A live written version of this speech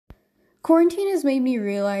Quarantine has made me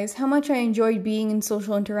realize how much I enjoyed being in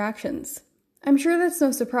social interactions. I'm sure that's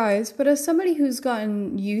no surprise, but as somebody who's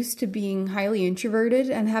gotten used to being highly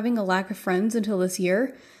introverted and having a lack of friends until this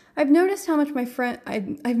year, I've noticed how much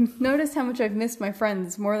I've missed my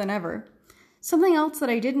friends more than ever. Something else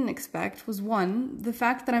that I didn't expect was one, the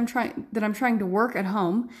fact that I'm trying to work at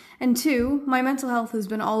home, and two, my mental health has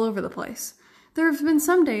been all over the place. There have been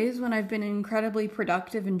some days when I've been incredibly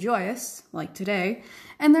productive and joyous, like today,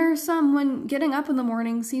 and there are some when getting up in the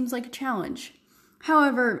morning seems like a challenge.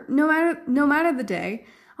 However, no matter the day,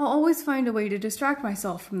 I'll always find a way to distract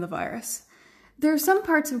myself from the virus. There are some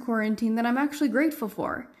parts of quarantine that I'm actually grateful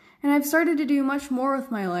for, and I've started to do much more with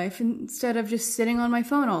my life instead of just sitting on my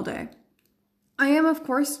phone all day. I am, of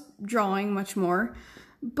course, drawing much more,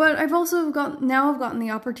 but I've gotten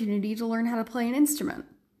the opportunity to learn how to play an instrument.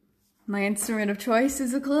 My instrument of choice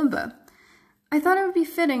is a kalimba. I thought it would be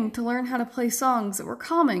fitting to learn how to play songs that were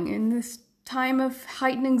calming in this time of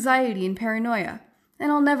heightened anxiety and paranoia,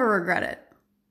 and I'll never regret it.